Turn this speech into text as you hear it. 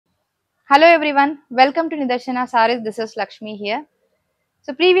Hello everyone, welcome to Nidharshana Sarees. This is Lakshmi here.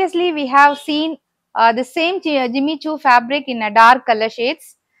 So previously we have seen the same Jimmy Choo fabric in a dark color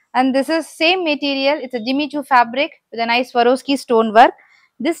shades, and this is same material. It's a Jimmy Choo fabric with a nice Swarovski stonework.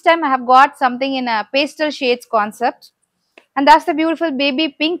 This time I have got something in a pastel shades concept, and that's the beautiful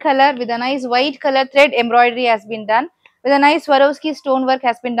baby pink color with a nice white color thread embroidery has been done with a nice Swarovski stonework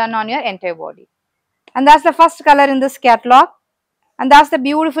has been done on your entire body. And that's the first color in this catalog. And that's the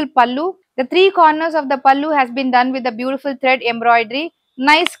beautiful pallu. The three corners of the pallu has been done with the beautiful thread embroidery.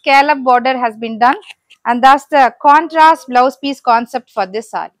 Nice scallop border has been done. And that's the contrast blouse piece concept for this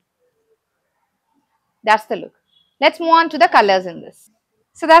saree. That's the look. Let's move on to the colors in this.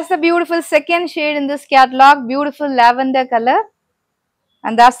 So that's the beautiful second shade in this catalog. Beautiful lavender color.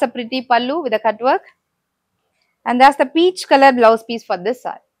 And that's the pretty pallu with the cut work. And that's the peach color blouse piece for this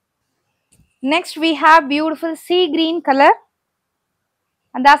saree. Next we have beautiful sea green color.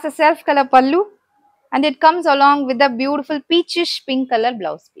 And that's the self color pallu, and it comes along with the beautiful peachish pink color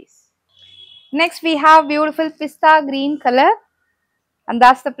blouse piece. Next we have beautiful pista green color, and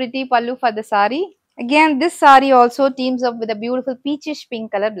that's the pretty pallu for the saree. Again this saree also teams up with a beautiful peachish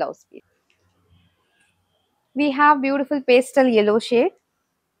pink color blouse piece. We have beautiful pastel yellow shade,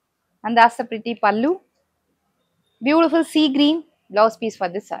 and that's the pretty pallu. Beautiful sea green blouse piece for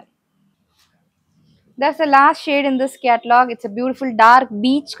this saree. That's the last shade in this catalog. It's a beautiful dark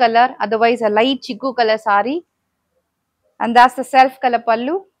beach color, otherwise a light chiku color saree. And that's the self color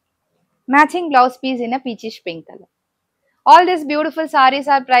pallu. Matching blouse piece in a peachish pink color. All these beautiful sarees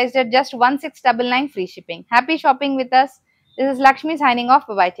are priced at just 1699 free shipping. Happy shopping with us. This is Lakshmi signing off.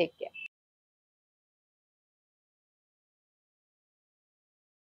 Bye bye. Take care.